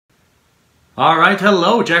All right,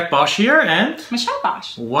 hello, Jack Bosch here and Michelle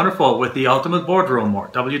Bosch. Wonderful, with the Ultimate Boardroom, or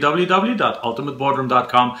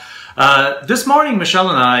www.ultimateboardroom.com. This morning, Michelle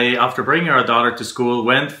and I, after bringing our daughter to school,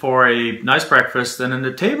 went for a nice breakfast, and in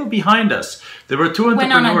the table behind us, there were two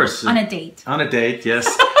entrepreneurs. On a date. On a date,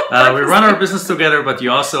 yes. We run our business together, but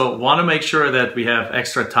you also want to make sure that we have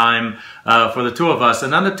extra time for the two of us.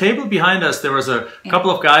 And on the table behind us, there was a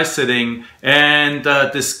couple of guys sitting and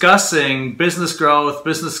discussing business growth,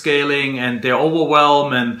 business scaling, and their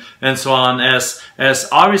overwhelm and so on, as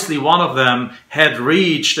obviously one of them had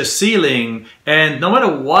reached a ceiling, and no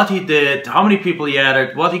matter what he did, how many people he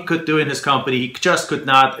added, what he could do in his company, he just could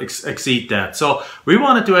not exceed that. So we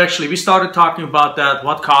wanted to we started talking about that,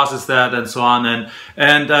 what causes that, and so on.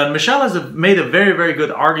 And Michelle has made a very, very good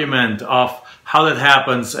argument of how that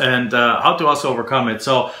happens and how to also overcome it.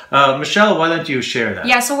 So Michelle, why don't you share that?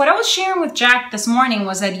 Yeah, so what I was sharing with Jack this morning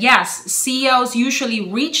was that yes, CEOs usually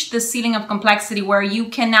reach the ceiling of complexity where you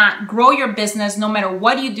cannot grow your business no matter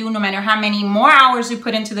what you do, no matter how many more hours you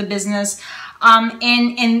put into the business.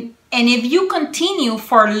 And if you continue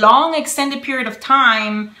for a long extended period of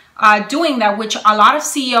time doing that, which a lot of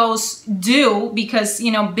CEOs do, because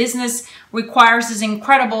business requires this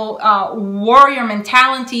incredible warrior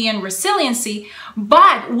mentality and resiliency.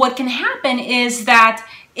 But what can happen is that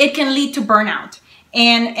it can lead to burnout,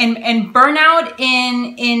 and burnout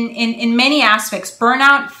in many aspects.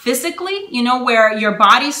 Burnout physically, where your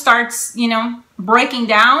body starts breaking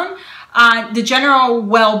down. The general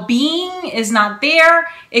well-being is not there.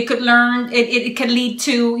 It could it could lead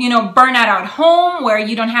to burnout at home, where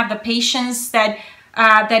you don't have the patience that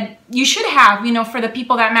you should have for the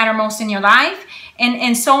people that matter most in your life,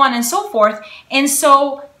 and so on and so forth. And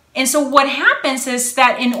so what happens is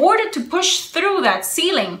that in order to push through that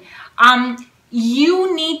ceiling,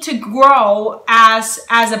 you need to grow as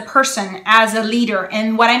a person, as a leader.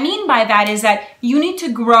 And what I mean by that is that you need to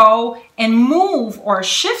grow and move or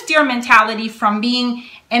shift your mentality from being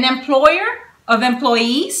an employer of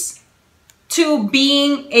employees to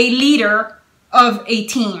being a leader of a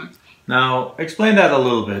team. Now, explain that a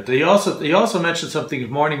little bit. He also mentioned something this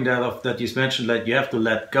morning that he's mentioned that you have to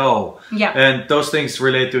let go. Yeah. And those things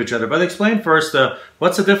relate to each other. But explain first,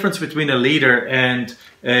 what's the difference between a leader and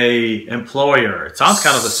a employer? It sounds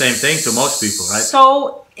kind of the same thing to most people, right?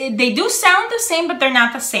 So they do sound the same, but they're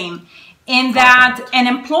not the same. In that an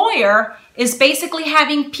employer is basically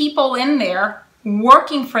having people in there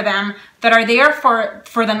working for them that are there for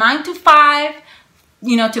the 9 to 5,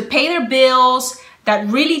 to pay their bills, that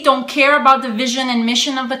really don't care about the vision and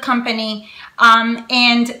mission of the company,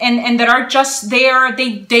 and that are just there.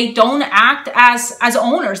 They don't act as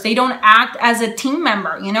owners. They don't act as a team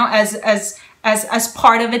member, as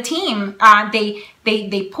part of a team.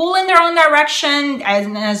 They pull in their own direction,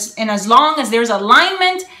 and as long as there's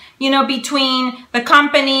alignment, between the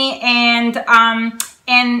company and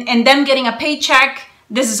them getting a paycheck,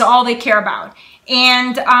 this is all they care about.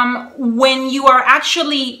 And when you are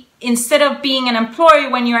actually, instead of being an employee,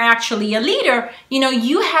 when you're actually a leader,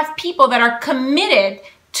 you have people that are committed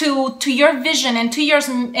to your vision and to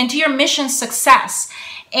your mission success,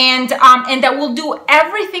 and that will do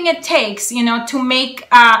everything it takes, to make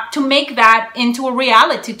that into a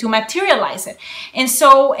reality, to materialize it. And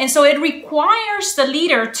so it requires the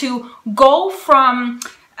leader to go from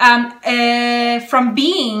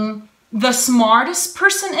being the smartest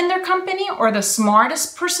person in their company or the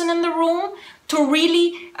smartest person in the room to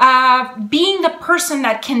really being the person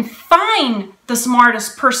that can find the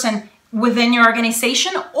smartest person within your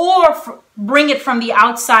organization, or bring it from the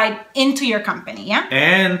outside into your company. Yeah.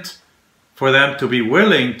 And for them to be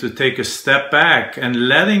willing to take a step back and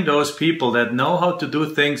letting those people that know how to do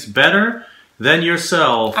things better than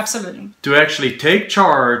yourself, absolutely, to actually take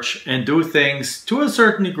charge and do things to a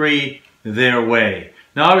certain degree their way.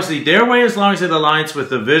 Now, obviously, their way, as long as it aligns with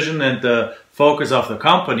the vision and the focus of the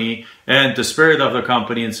company and the spirit of the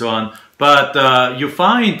company and so on. But you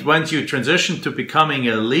find once you transition to becoming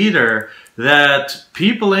a leader that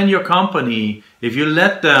people in your company, if you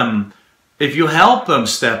help them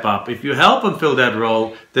step up, if you help them fill that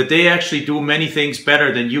role, that they actually do many things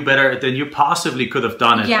better than you possibly could have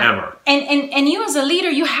done it ever. And you as a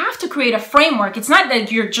leader, you have to create a framework. It's not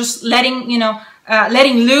that you're just letting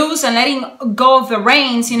loose and letting go of the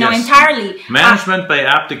reins, entirely. Management by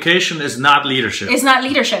abdication is not leadership. It's not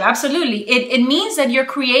leadership, absolutely. It means that you're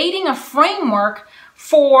creating a framework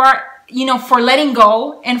for letting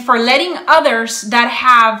go and for letting others that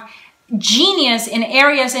have genius in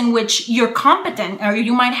areas in which you're competent, or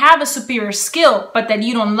you might have a superior skill, but that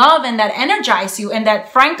you don't love and that energize you, and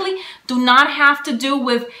that frankly do not have to do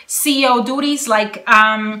with CEO duties, like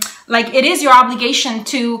it is your obligation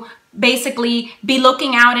to basically be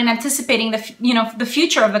looking out and anticipating the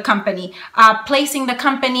future of the company, placing the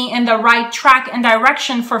company in the right track and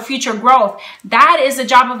direction for future growth. That is the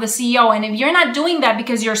job of the CEO. And if you're not doing that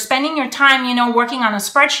because you're spending your time, working on a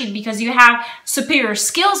spreadsheet because you have superior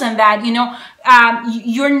skills in that,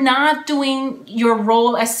 you're not doing your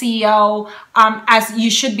role as CEO as you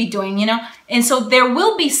should be doing, And so there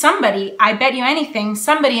will be somebody, I bet you anything,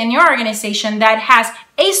 somebody in your organization that has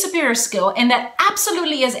a superior skill and that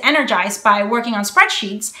absolutely is energized by working on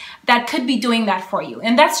spreadsheets that could be doing that for you.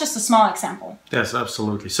 And that's just a small example. Yes,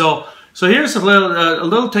 absolutely. So here's a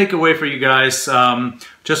little takeaway for you guys.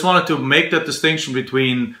 Just wanted to make that distinction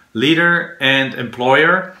between leader and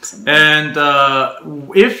employer. Absolutely. And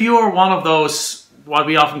if you're one of those, what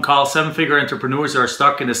we often call 7-figure entrepreneurs that are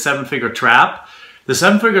stuck in the 7-figure trap, the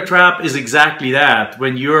 7-figure trap is exactly that,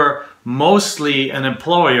 when you're mostly an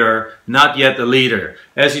employer, not yet a leader.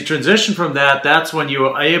 As you transition from that, that's when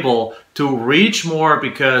you're able to reach more,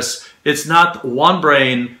 because it's not one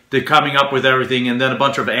brain that coming up with everything and then a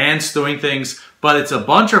bunch of ants doing things, but it's a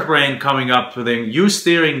bunch of brain coming up with them, you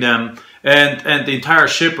steering them, and the entire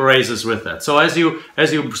ship raises with that. So as you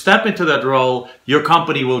step into that role, your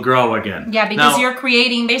company will grow again. Yeah, because you're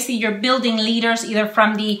creating, basically you're building leaders either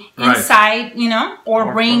from the inside,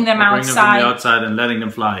 or bringing them outside. Bringing them from the outside and letting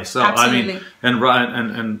them fly. So absolutely. I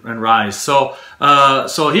mean, and rise. So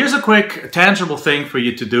here's a quick tangible thing for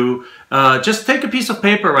you to do. Just take a piece of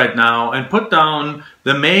paper right now and put down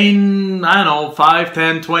the main, 5,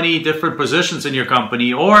 10, 20 different positions in your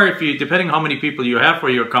company, or if you, depending on how many people you have for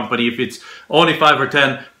your company, if it's only 5 or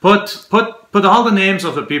 10, put all the names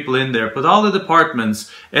of the people in there, put all the departments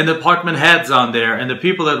and department heads on there and the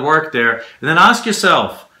people that work there, and then ask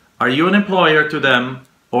yourself, are you an employer to them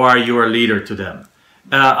or are you a leader to them?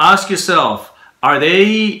 Ask yourself,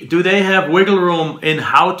 do they have wiggle room in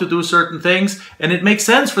how to do certain things? And it makes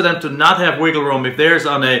sense for them to not have wiggle room if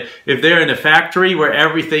they're in a factory where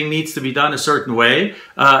everything needs to be done a certain way.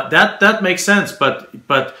 That makes sense.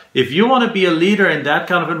 But if you want to be a leader in that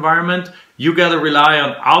kind of environment, you got to rely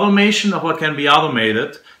on automation of what can be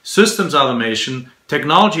automated, systems automation,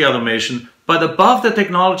 technology automation. But above the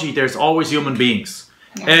technology, there's always human beings.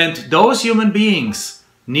 Yeah. And those human beings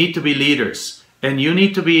need to be leaders. And you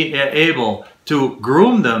need to be able to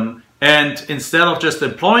groom them, and instead of just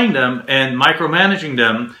employing them and micromanaging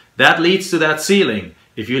them, that leads to that ceiling.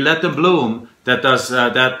 If you let them bloom,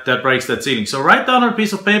 that breaks that ceiling. So write down on a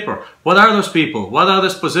piece of paper, what are those people? What are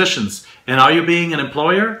those positions? And are you being an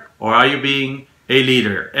employer or are you being a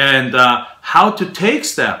leader? And how to take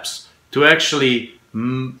steps to actually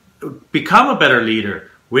become a better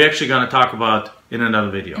leader, we're actually going to talk about in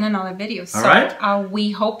another video. So, right?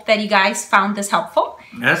 We hope that you guys found this helpful.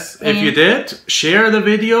 Yes, if you did, share the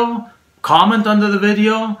video, comment under the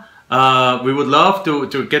video. We would love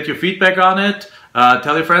to get your feedback on it.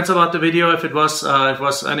 Tell your friends about the video if it was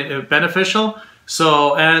beneficial.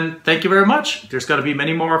 So, and thank you very much. There's got to be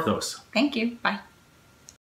many more of those. Thank you. Bye.